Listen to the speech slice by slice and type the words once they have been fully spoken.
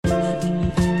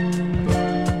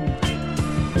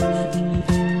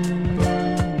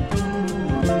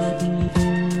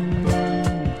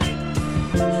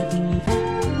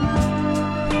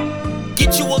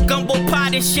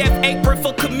Hottest chef apron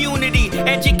for community.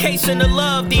 Education of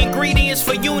love, the ingredients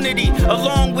for unity.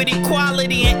 Along with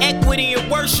equality and equity and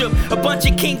worship. A bunch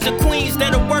of kings and queens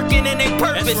that are working in their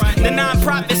purpose. Right. The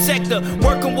non-profit sector,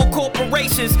 working with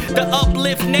corporations. The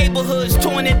uplift neighborhoods,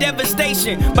 torn in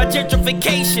devastation by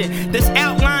gentrification. This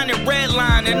outline and red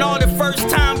line. And all the first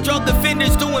time drug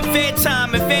offenders doing fair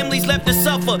time. And families left to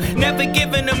suffer, never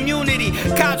given immunity.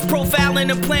 Cops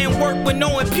profiling and playing work with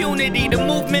no impunity. The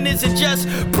movement isn't just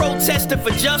protesting for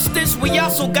justice. We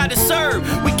also gotta serve.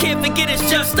 We can't forget it's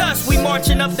just us. We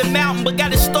marching up the mountain, but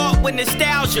gotta start with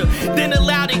nostalgia. Then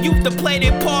allow the youth to play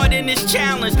their part in this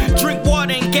challenge. Drink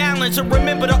water in gallons and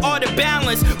remember the art of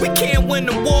balance. We can't win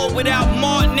the war without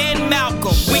Martin and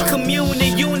Malcolm. We commune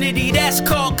in unity, that's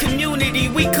called community.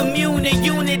 We commune in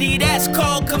unity, that's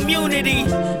called community.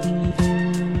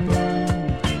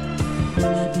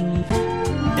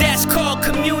 That's called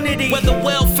community. Whether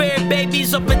welfare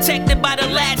babies are protected by the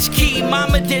latchkey,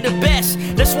 mama did her best.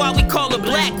 That's why we call her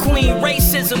Black Queen.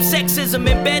 Racism, sexism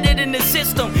embedded in the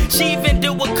system. She even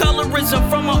deal with colorism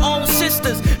from her own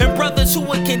sisters and brothers who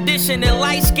are conditioned and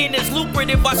light skin is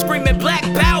lucrative while screaming black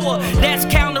power. That's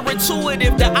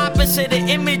counterintuitive, the opposite of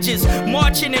images.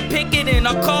 Marching and picketing,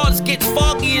 our cause gets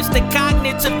foggy. It's the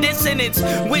cognitive dissonance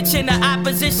which in the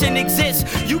opposition exists.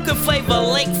 You can flavor a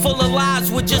lake full of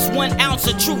lies with just 1 ounce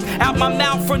of truth. Out my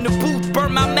mouth from the booth,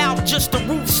 burn my mouth just the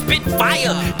roof, spit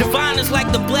fire. Devine is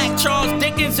like the Black Charles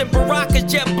Dickens and Barack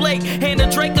is Jeff Blake.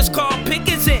 Hannah Drake is Carl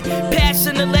Pickens and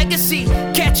passing the legacy.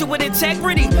 Catch it with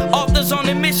integrity,